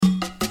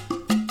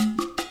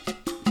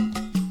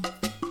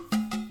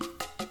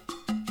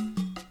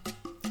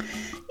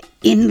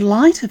In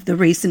light of the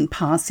recent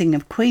passing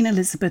of Queen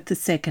Elizabeth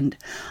II,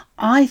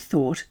 I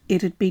thought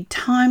it'd be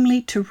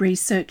timely to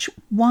research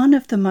one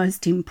of the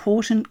most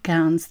important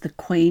gowns the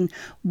Queen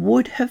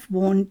would have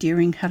worn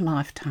during her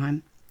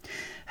lifetime,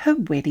 her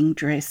wedding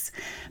dress,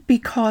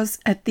 because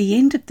at the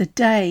end of the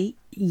day,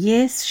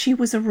 yes, she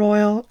was a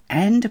royal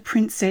and a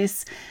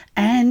princess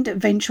and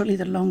eventually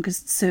the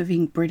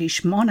longest-serving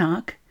British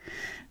monarch,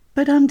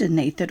 but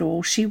underneath it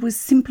all, she was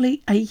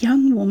simply a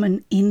young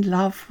woman in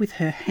love with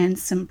her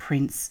handsome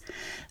prince.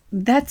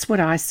 That's what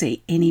I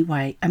see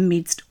anyway,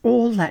 amidst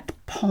all that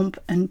pomp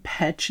and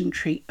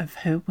pageantry of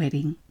her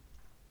wedding.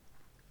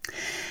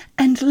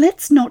 And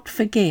let's not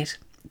forget,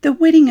 the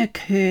wedding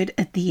occurred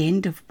at the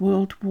end of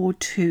World War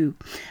II,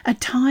 a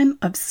time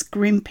of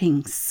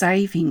scrimping,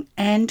 saving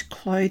and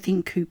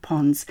clothing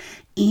coupons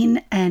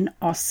in an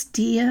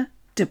austere,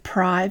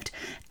 deprived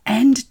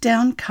and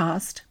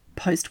downcast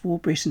post-war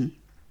Britain.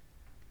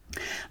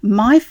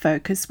 My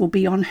focus will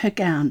be on her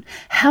gown,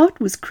 how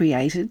it was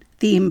created,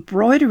 the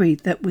embroidery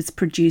that was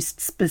produced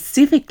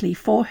specifically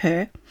for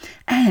her,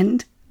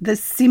 and the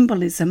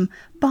symbolism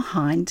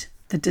behind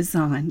the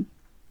design.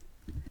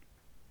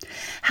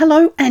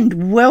 Hello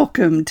and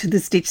welcome to the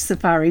Stitch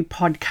Safari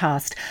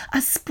podcast,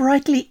 a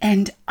sprightly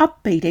and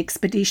upbeat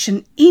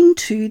expedition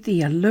into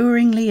the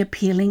alluringly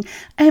appealing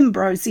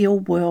ambrosial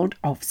world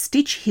of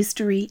stitch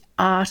history,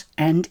 art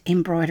and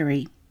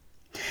embroidery.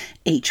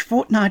 Each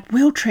fortnight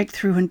we'll trek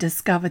through and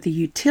discover the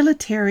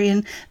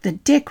utilitarian, the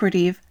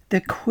decorative,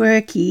 the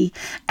quirky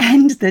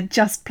and the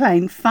just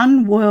plain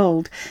fun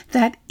world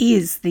that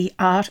is the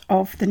art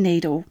of the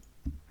needle.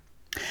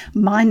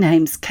 My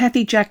name's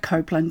Kathy Jack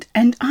Copeland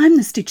and I'm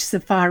the Stitch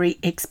Safari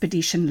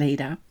Expedition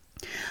Leader.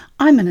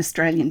 I'm an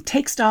Australian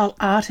textile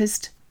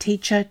artist,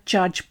 teacher,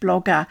 judge,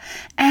 blogger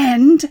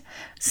and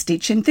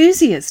stitch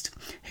enthusiast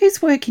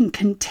whose work in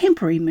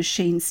contemporary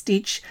machine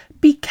stitch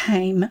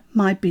became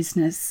my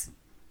business.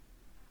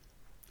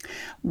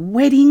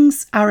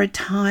 Weddings are a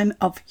time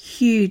of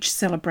huge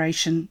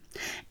celebration,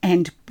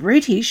 and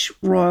British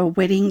royal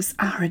weddings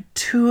are a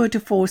tour de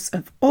force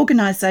of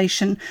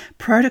organisation,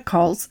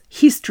 protocols,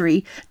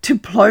 history,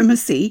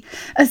 diplomacy,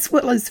 as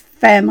well as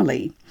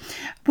family,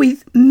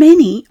 with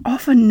many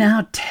often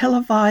now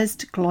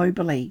televised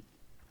globally.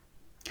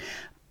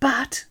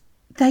 But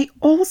they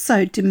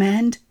also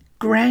demand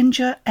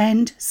grandeur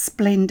and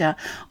splendour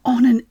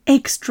on an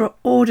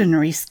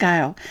extraordinary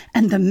scale,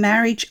 and the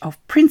marriage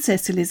of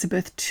Princess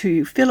Elizabeth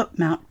to Philip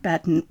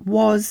Mountbatten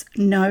was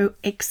no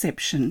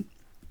exception.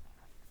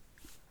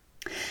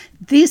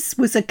 This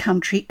was a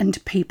country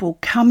and people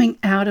coming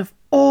out of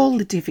all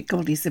the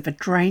difficulties of a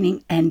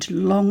draining and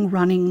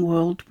long-running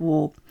world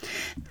war.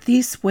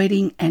 This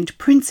wedding and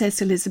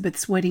Princess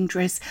Elizabeth's wedding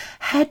dress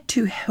had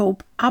to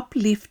help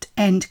uplift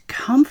and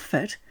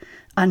comfort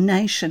a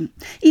nation.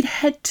 It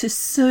had to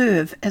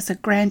serve as a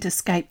grand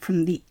escape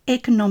from the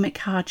economic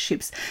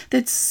hardships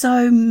that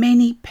so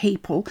many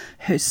people,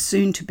 her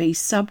soon-to-be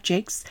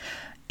subjects,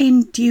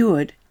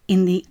 endured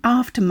in the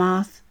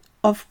aftermath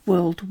of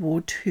World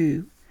War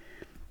II.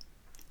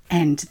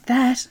 And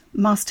that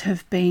must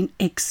have been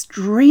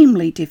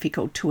extremely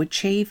difficult to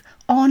achieve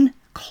on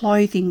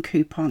clothing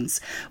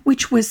coupons,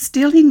 which were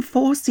still in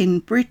force in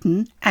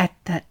Britain at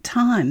that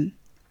time.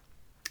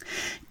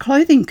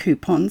 Clothing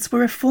coupons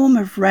were a form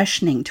of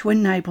rationing to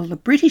enable the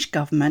British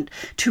government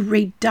to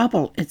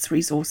redouble its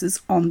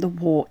resources on the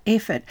war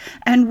effort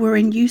and were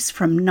in use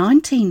from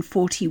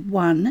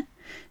 1941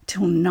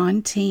 till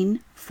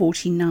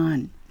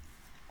 1949.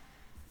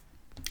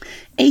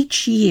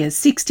 Each year,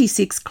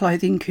 66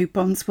 clothing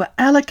coupons were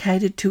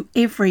allocated to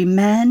every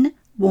man,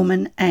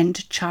 woman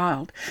and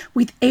child,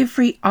 with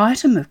every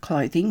item of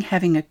clothing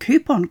having a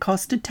coupon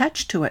cost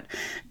attached to it.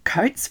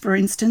 Coats, for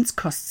instance,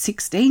 cost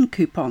 16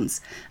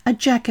 coupons, a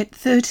jacket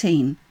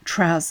 13,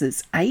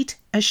 trousers 8,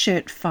 a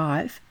shirt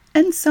 5,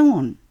 and so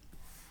on.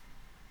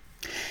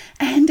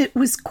 And it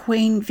was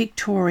Queen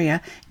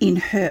Victoria, in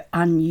her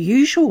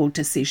unusual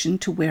decision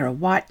to wear a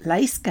white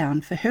lace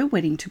gown for her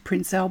wedding to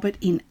Prince Albert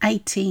in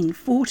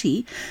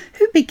 1840,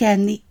 who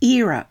began the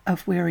era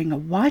of wearing a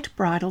white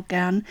bridal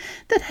gown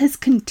that has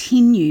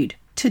continued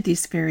to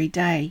this very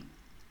day.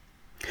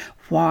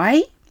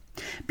 Why?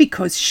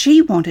 Because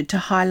she wanted to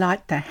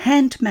highlight the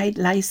handmade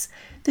lace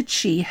that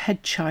she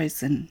had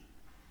chosen.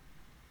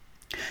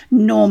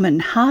 Norman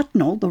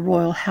Hartnell, the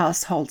royal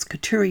household's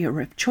couturier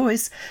of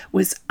choice,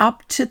 was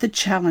up to the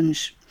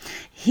challenge.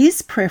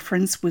 His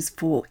preference was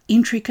for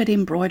intricate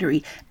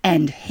embroidery,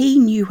 and he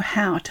knew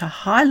how to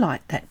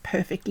highlight that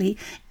perfectly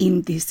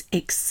in this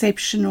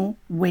exceptional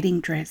wedding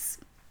dress.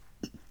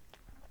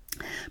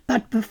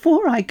 But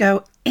before I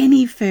go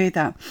any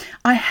further,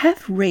 I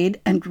have read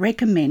and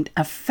recommend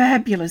a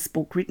fabulous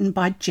book written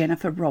by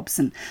Jennifer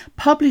Robson,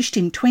 published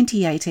in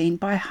 2018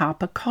 by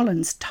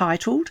HarperCollins,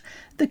 titled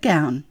The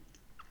Gown.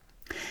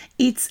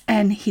 It's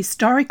an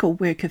historical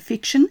work of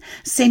fiction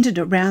centred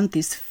around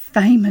this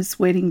famous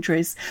wedding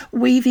dress,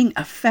 weaving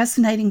a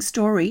fascinating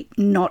story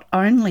not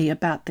only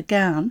about the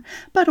gown,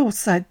 but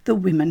also the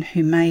women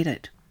who made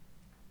it.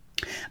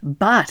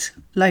 But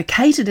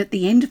located at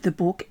the end of the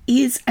book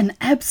is an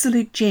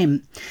absolute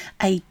gem,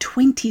 a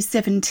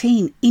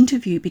 2017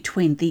 interview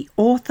between the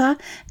author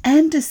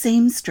and a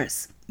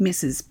seamstress,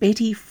 Mrs.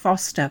 Betty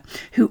Foster,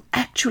 who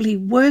actually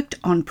worked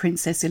on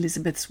Princess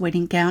Elizabeth's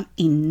wedding gown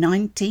in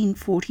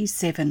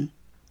 1947.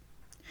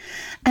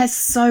 As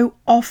so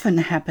often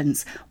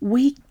happens,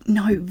 we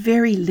know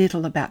very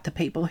little about the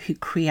people who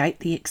create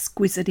the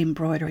exquisite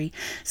embroidery,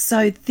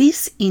 so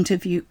this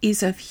interview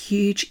is of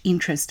huge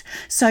interest.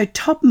 So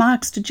top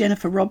marks to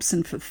Jennifer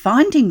Robson for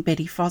finding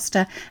Betty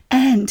Foster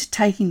and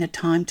taking the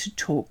time to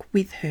talk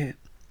with her.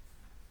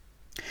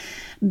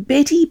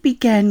 Betty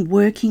began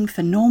working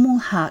for Norman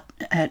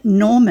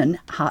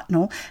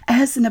Hartnell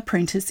as an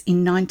apprentice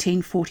in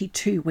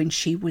 1942 when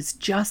she was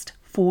just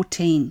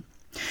 14.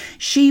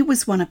 She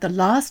was one of the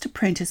last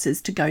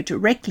apprentices to go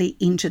directly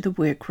into the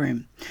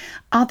workroom.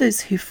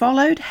 Others who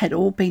followed had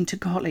all been to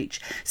college,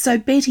 so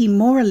Betty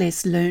more or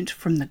less learnt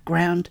from the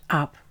ground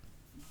up.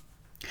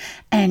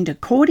 And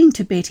according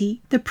to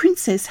Betty, the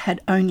princess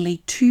had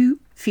only 2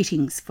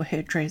 fittings for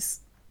her dress.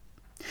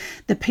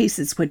 The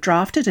pieces were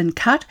drafted and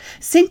cut,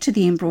 sent to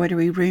the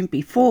embroidery room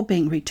before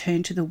being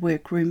returned to the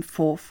workroom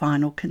for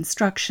final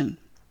construction.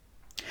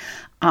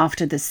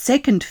 After the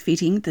second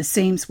fitting, the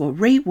seams were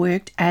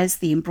reworked as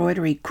the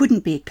embroidery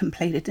couldn't be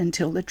completed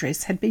until the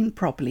dress had been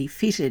properly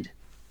fitted.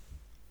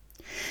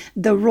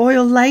 The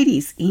royal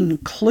ladies,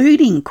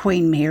 including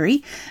Queen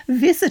Mary,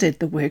 visited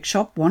the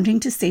workshop wanting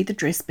to see the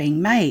dress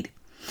being made.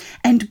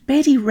 And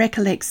Betty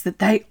recollects that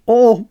they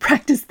all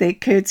practiced their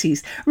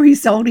curtsies,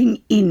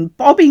 resulting in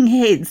bobbing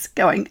heads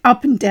going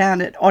up and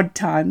down at odd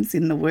times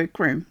in the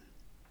workroom.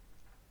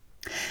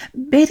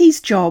 Betty's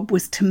job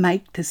was to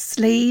make the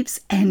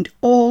sleeves and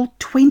all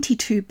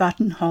 22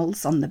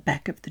 buttonholes on the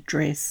back of the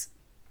dress.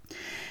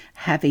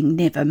 Having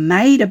never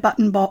made a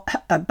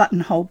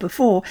buttonhole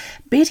before,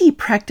 Betty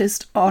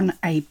practiced on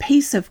a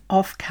piece of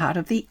offcut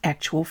of the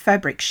actual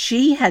fabric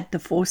she had the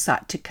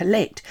foresight to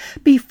collect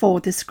before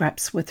the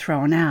scraps were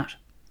thrown out.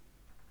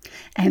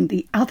 And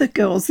the other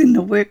girls in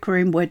the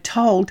workroom were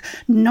told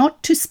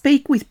not to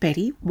speak with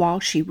Betty while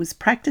she was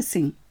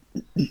practicing.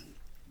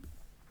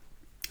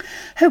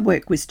 Her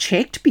work was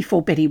checked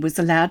before Betty was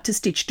allowed to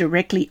stitch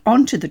directly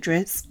onto the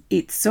dress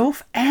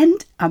itself,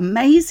 and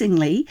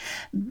amazingly,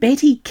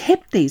 Betty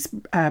kept these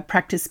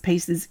practice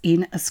pieces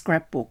in a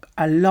scrapbook,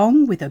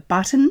 along with a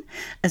button,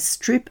 a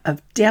strip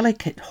of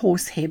delicate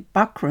horsehair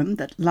buckram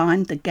that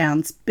lined the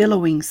gown's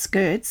billowing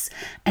skirts,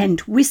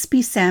 and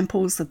wispy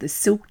samples of the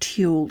silk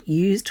tulle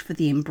used for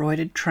the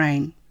embroidered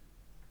train.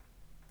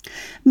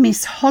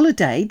 Miss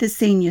Holliday, the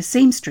senior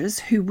seamstress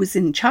who was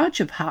in charge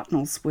of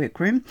Hartnell's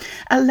workroom,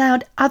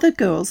 allowed other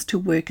girls to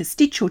work a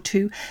stitch or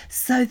two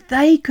so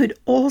they could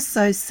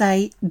also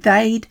say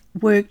they'd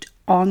worked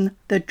on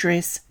the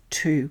dress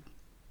too.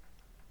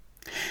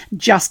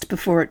 Just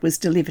before it was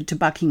delivered to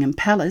Buckingham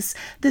Palace,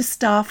 the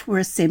staff were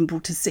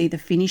assembled to see the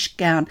finished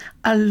gown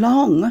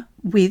along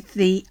with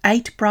the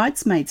 8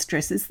 bridesmaids'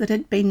 dresses that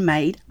had been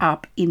made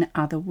up in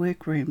other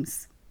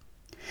workrooms.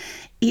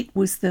 It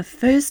was the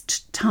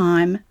first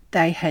time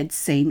they had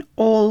seen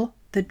all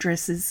the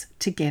dresses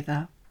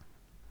together.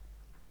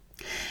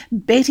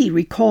 Betty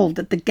recalled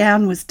that the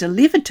gown was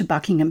delivered to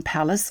Buckingham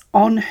Palace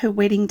on her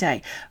wedding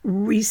day,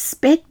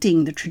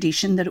 respecting the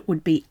tradition that it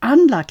would be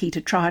unlucky to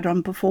try it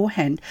on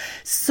beforehand,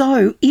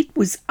 so it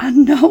was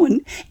unknown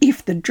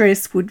if the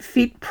dress would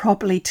fit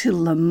properly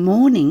till the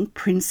morning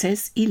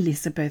Princess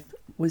Elizabeth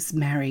was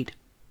married.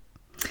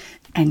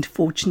 And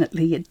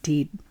fortunately it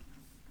did.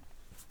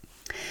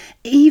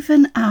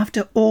 Even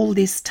after all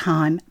this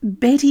time,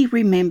 Betty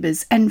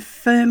remembers and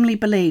firmly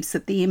believes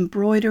that the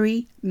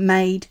embroidery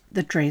made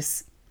the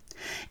dress.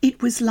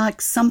 It was like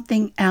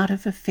something out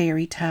of a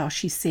fairy tale,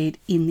 she said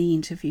in the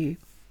interview.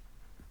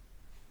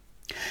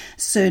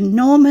 Sir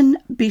Norman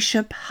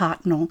Bishop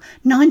Hartnell,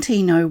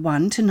 1901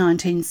 to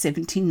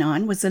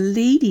 1979, was a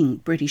leading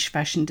British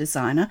fashion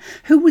designer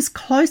who was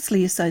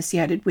closely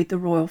associated with the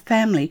royal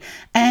family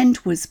and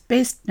was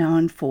best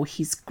known for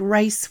his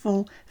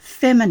graceful,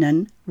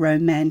 feminine,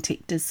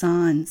 romantic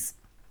designs.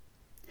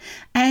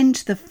 And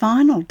the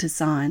final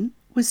design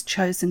was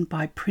chosen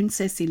by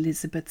Princess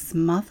Elizabeth's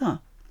mother.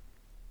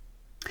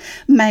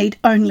 Made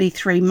only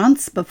 3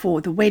 months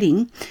before the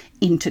wedding,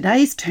 in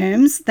today's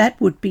terms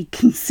that would be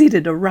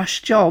considered a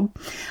rush job,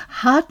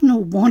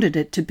 Hartnell wanted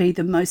it to be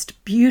the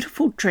most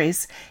beautiful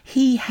dress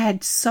he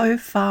had so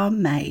far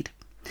made.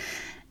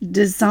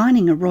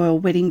 Designing a royal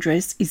wedding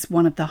dress is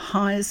one of the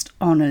highest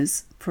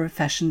honours for a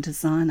fashion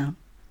designer.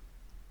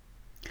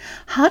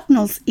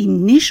 Hartnell's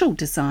initial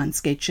design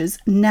sketches,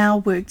 now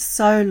worked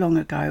so long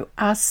ago,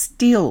 are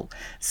still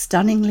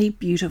stunningly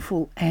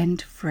beautiful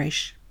and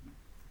fresh.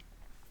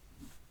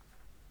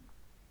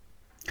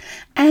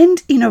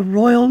 And in a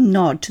royal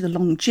nod to the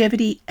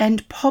longevity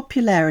and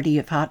popularity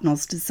of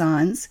Hartnell's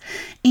designs,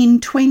 in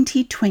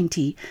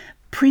 2020,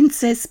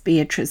 Princess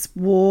Beatrice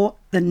wore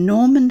the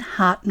Norman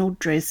Hartnell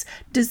dress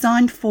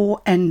designed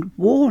for and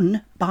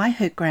worn by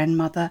her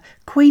grandmother,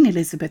 Queen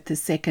Elizabeth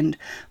II,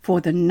 for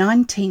the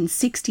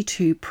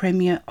 1962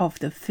 premiere of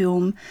the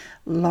film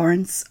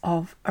Lawrence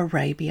of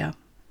Arabia.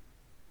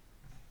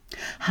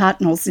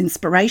 Hartnell's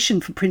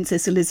inspiration for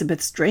Princess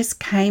Elizabeth's dress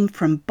came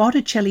from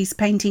Botticelli's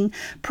painting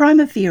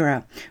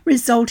Primavera,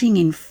 resulting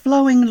in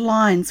flowing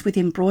lines with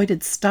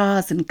embroidered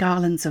stars and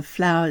garlands of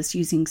flowers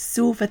using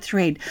silver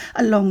thread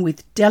along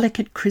with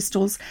delicate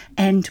crystals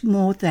and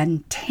more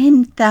than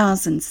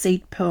 10,000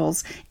 seed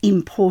pearls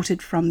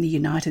imported from the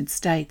United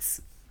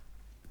States.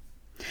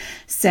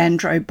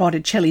 Sandro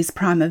Botticelli's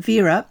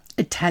Primavera,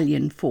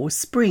 Italian for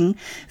spring,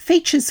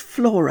 features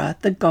Flora,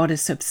 the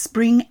goddess of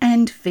spring,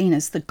 and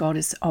Venus, the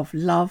goddess of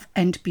love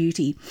and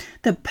beauty,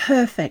 the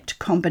perfect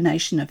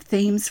combination of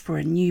themes for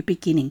a new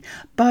beginning,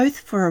 both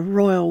for a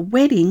royal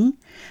wedding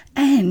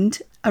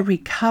and a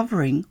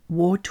recovering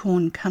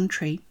war-torn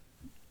country.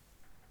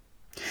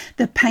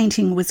 The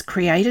painting was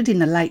created in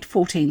the late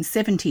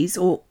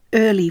 1470s or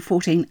early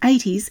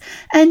 1480s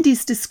and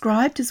is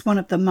described as one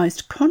of the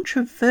most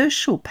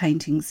controversial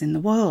paintings in the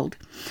world.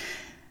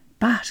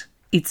 But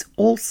it's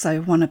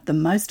also one of the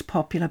most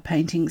popular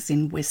paintings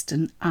in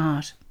Western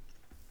art.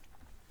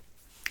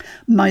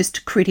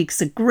 Most critics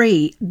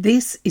agree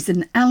this is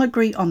an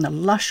allegory on the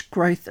lush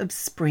growth of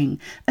spring,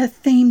 a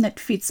theme that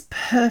fits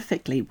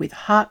perfectly with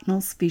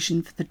Hartnell's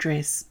vision for the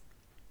dress.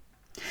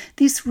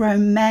 This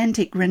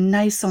romantic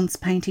Renaissance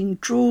painting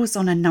draws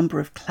on a number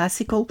of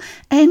classical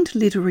and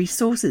literary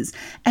sources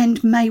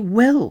and may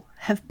well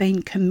have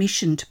been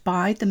commissioned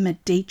by the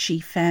Medici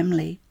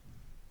family.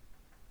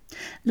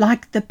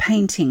 Like the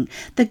painting,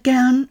 the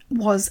gown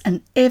was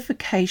an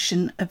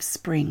evocation of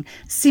spring,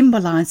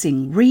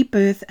 symbolising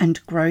rebirth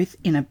and growth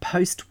in a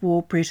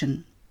post-war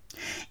Britain.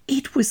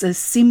 It was a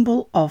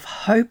symbol of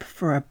hope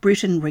for a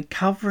Britain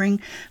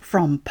recovering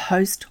from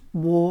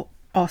post-war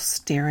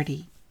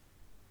austerity.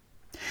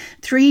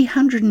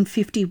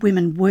 350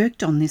 women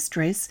worked on this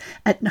dress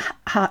at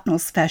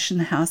Hartnell's fashion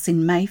house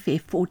in Mayfair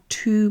for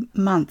 2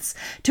 months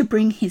to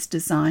bring his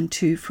design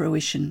to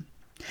fruition.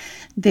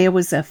 There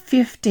was a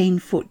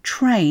 15-foot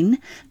train.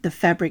 The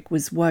fabric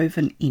was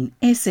woven in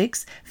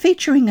Essex,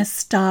 featuring a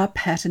star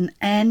pattern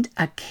and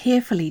a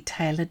carefully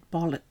tailored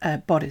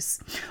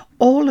bodice,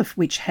 all of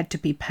which had to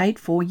be paid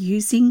for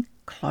using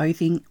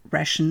clothing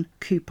ration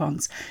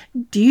coupons,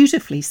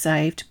 dutifully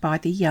saved by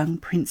the young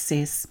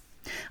princess,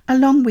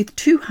 along with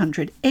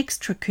 200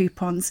 extra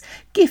coupons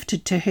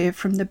gifted to her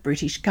from the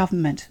British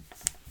government.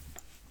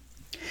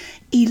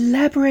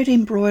 Elaborate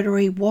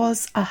embroidery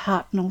was a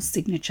Hartnell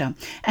signature,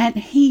 and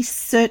he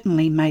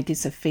certainly made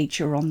this a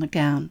feature on the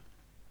gown.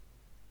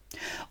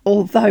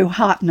 Although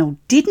Hartnell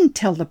didn't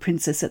tell the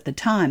princess at the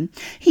time,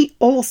 he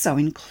also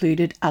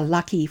included a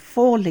lucky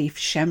 4-leaf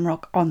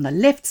shamrock on the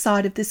left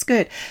side of the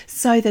skirt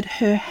so that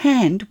her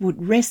hand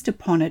would rest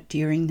upon it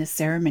during the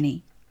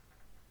ceremony.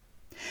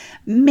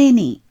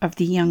 Many of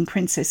the young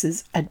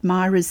princess's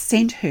admirers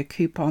sent her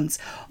coupons,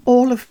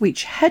 all of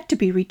which had to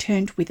be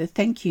returned with a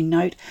thank you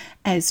note,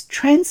 as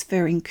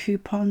transferring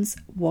coupons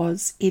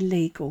was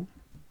illegal.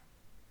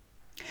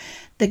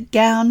 The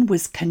gown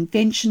was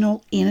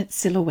conventional in its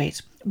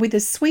silhouette, with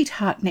a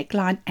sweetheart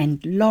neckline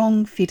and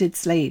long fitted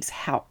sleeves.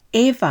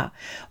 However,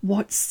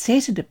 what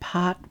set it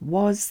apart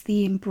was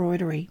the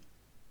embroidery.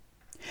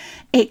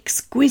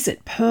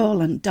 Exquisite pearl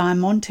and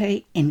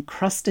diamante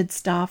encrusted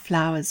star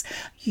flowers,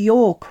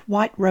 York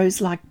white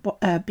rose-like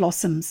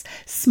blossoms,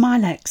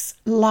 smilax,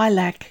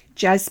 lilac,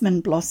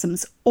 jasmine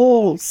blossoms,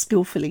 all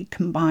skillfully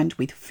combined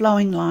with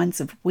flowing lines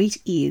of wheat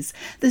ears,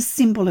 the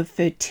symbol of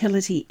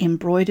fertility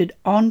embroidered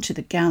onto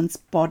the gown's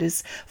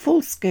bodice,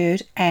 full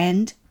skirt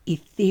and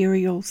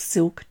ethereal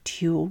silk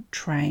tulle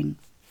train.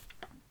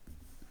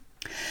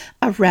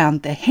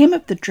 Around the hem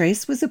of the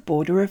dress was a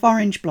border of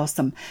orange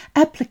blossom,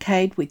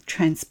 appliqued with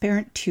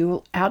transparent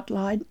tulle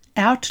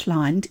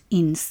outlined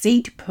in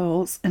seed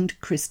pearls and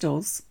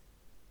crystals.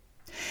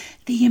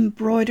 The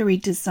embroidery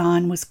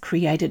design was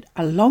created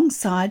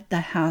alongside the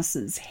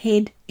house's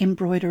head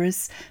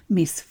embroideress,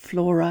 Miss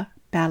Flora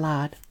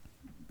Ballard.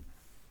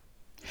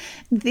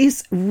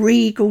 This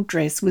regal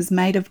dress was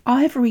made of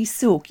ivory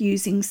silk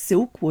using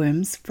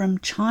silkworms from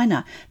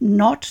China,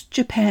 not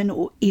Japan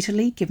or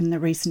Italy, given the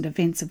recent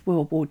events of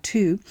World War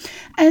II,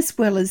 as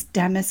well as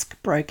damask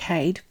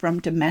brocade from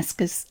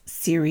Damascus,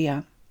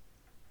 Syria.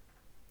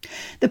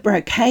 The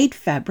brocade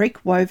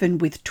fabric, woven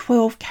with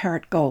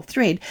 12-karat gold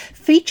thread,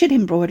 featured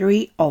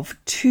embroidery of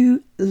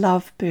 2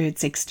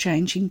 lovebirds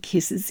exchanging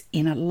kisses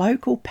in a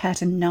local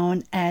pattern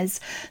known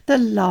as the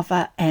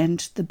lover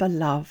and the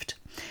beloved,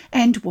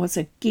 and was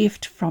a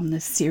gift from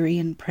the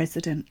Syrian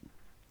president.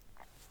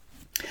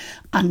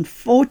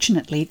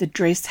 Unfortunately, the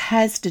dress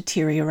has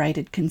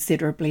deteriorated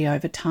considerably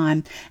over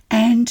time,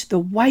 and the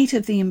weight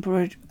of the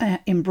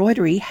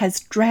embroidery has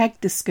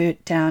dragged the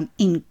skirt down,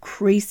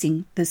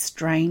 increasing the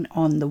strain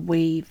on the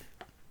weave.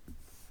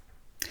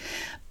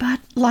 But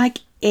like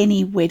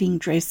any wedding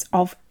dress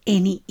of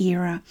any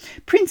era,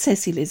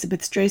 Princess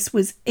Elizabeth's dress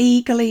was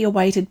eagerly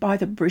awaited by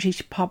the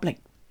British public.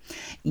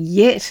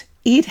 Yet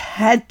it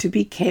had to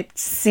be kept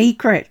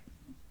secret.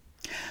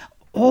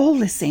 All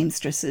the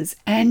seamstresses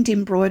and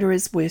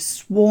embroiderers were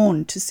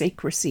sworn to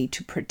secrecy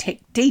to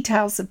protect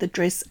details of the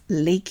dress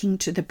leaking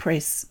to the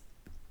press.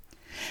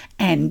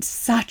 And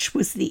such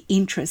was the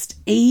interest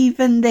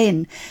even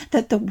then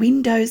that the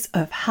windows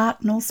of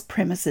Hartnell's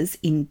premises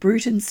in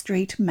Bruton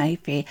Street,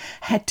 Mayfair,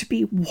 had to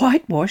be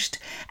whitewashed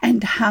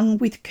and hung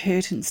with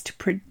curtains to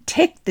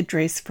protect the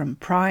dress from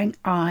prying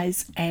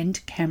eyes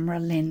and camera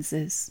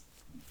lenses.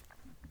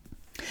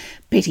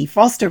 Betty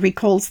Foster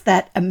recalls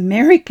that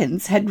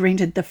Americans had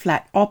rented the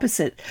flat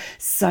opposite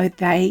so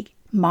they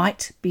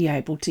might be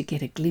able to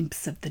get a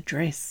glimpse of the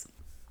dress.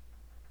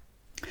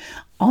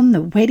 On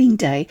the wedding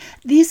day,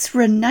 this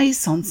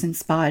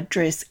Renaissance-inspired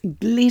dress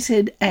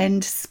glittered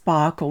and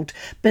sparkled,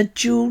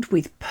 bejewelled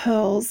with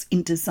pearls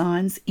in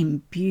designs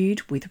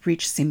imbued with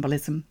rich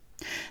symbolism.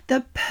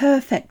 The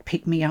perfect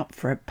pick-me-up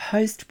for a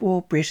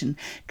post-war Britain,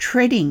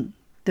 treading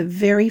the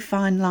very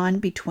fine line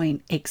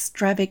between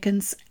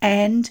extravagance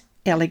and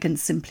elegant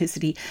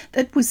simplicity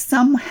that was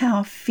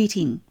somehow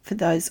fitting for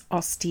those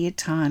austere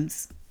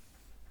times.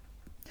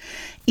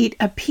 It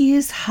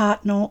appears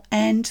Hartnell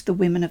and the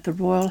women of the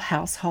royal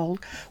household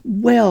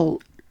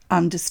well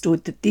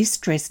understood that this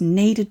dress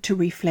needed to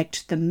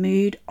reflect the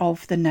mood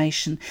of the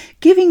nation,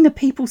 giving the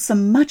people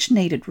some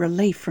much-needed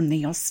relief from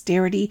the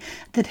austerity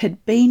that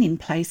had been in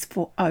place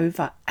for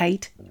over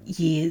 8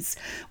 years,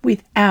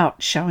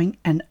 without showing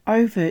an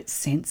overt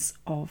sense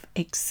of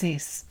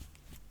excess.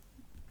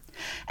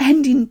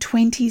 And in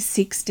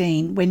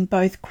 2016, when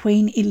both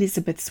Queen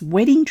Elizabeth's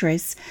wedding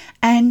dress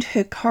and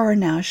her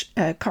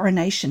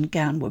coronation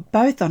gown were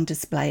both on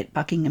display at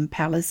Buckingham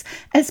Palace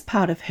as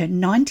part of her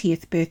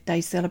 90th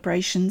birthday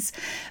celebrations,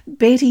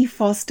 Betty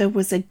Foster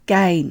was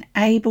again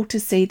able to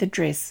see the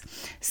dress,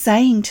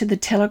 saying to the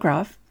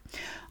Telegraph,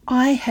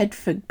 "I had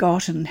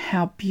forgotten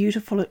how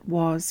beautiful it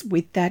was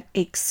with that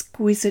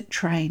exquisite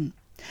train,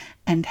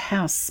 and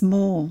how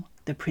small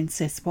the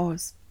princess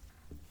was."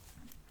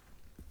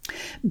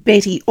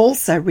 Betty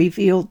also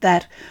revealed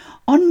that,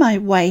 "On my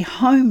way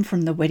home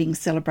from the wedding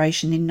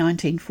celebration in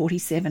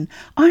 1947,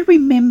 I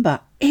remember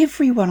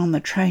everyone on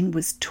the train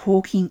was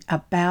talking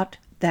about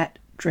that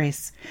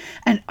dress,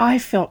 and I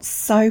felt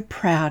so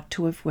proud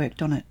to have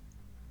worked on it."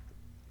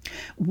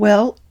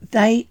 Well,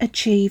 they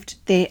achieved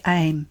their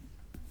aim.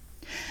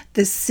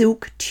 The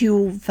silk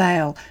tulle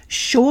veil,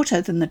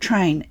 shorter than the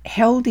train,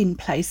 held in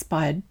place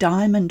by a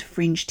diamond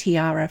fringe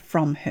tiara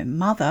from her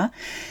mother,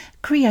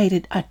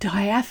 created a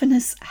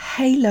diaphanous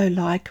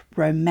halo-like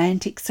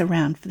romantic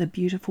surround for the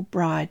beautiful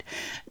bride,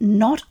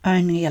 not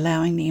only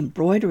allowing the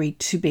embroidery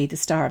to be the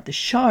star of the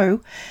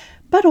show,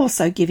 but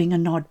also giving a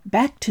nod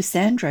back to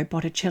Sandro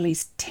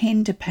Botticelli's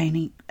tender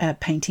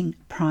painting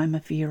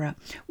Primavera,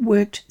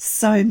 worked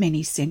so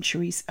many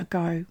centuries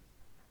ago.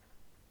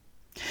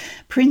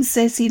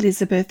 Princess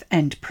Elizabeth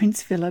and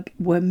Prince Philip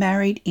were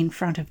married in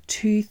front of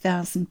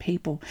 2,000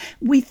 people,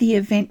 with the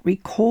event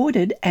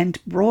recorded and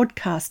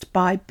broadcast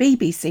by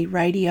BBC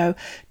Radio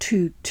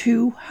to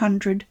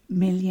 200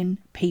 million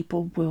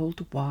people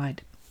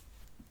worldwide.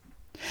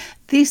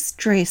 This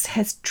dress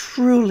has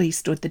truly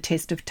stood the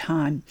test of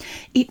time.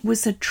 It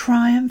was a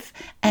triumph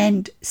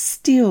and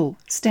still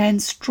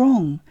stands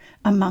strong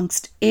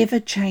amongst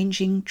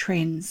ever-changing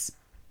trends.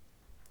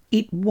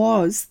 It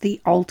was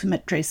the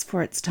ultimate dress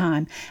for its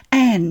time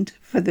and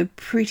for the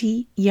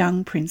pretty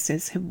young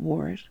princess who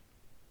wore it.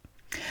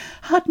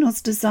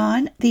 Hartnell's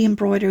design, the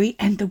embroidery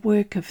and the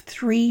work of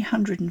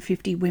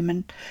 350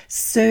 women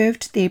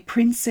served their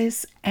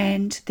princess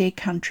and their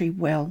country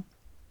well.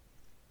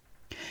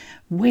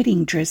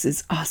 Wedding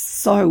dresses are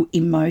so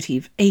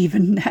emotive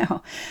even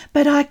now,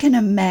 but I can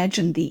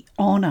imagine the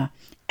honour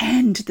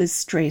and the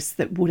stress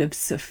that would have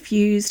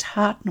suffused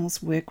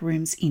Hartnell's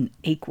workrooms in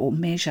equal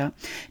measure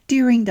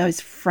during those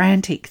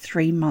frantic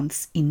 3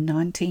 months in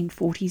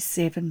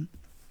 1947.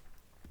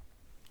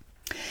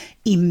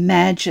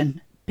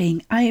 Imagine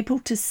being able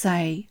to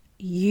say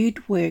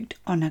you'd worked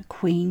on a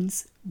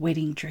queen's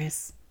wedding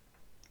dress.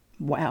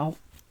 Wow.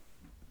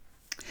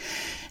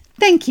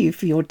 Thank you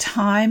for your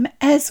time.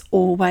 As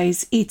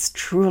always, it's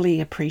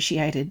truly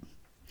appreciated.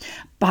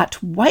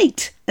 But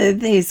wait,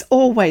 there's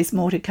always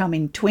more to come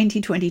in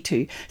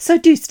 2022, so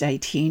do stay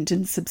tuned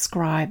and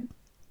subscribe.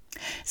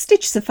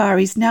 Stitch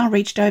Safari's now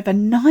reached over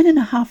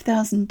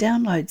 9,500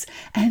 downloads,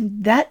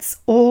 and that's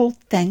all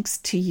thanks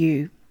to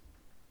you.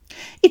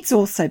 It's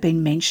also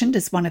been mentioned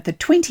as one of the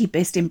 20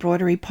 best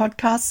embroidery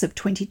podcasts of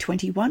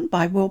 2021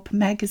 by Whelp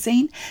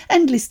magazine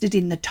and listed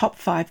in the top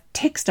 5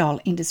 textile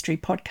industry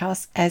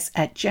podcasts as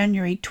at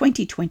January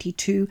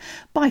 2022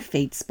 by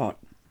FeedSpot.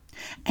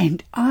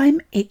 And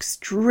I'm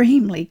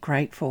extremely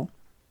grateful.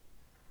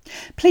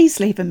 Please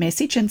leave a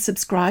message and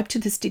subscribe to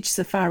the Stitch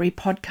Safari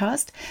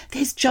podcast.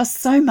 There's just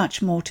so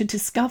much more to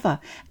discover,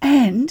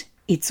 and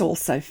it's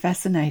also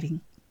fascinating.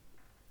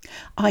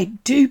 I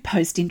do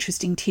post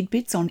interesting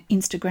tidbits on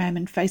Instagram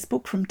and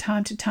Facebook from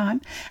time to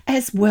time,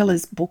 as well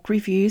as book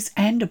reviews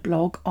and a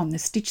blog on the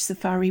Stitch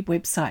Safari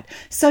website,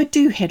 so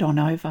do head on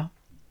over.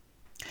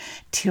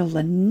 till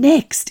the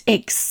next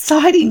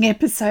exciting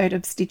episode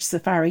of Stitch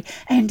Safari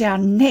and our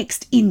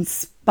next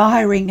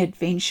inspiring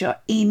adventure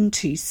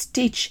into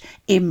stitch,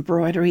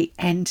 embroidery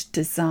and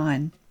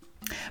design.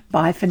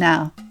 Bye for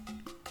now.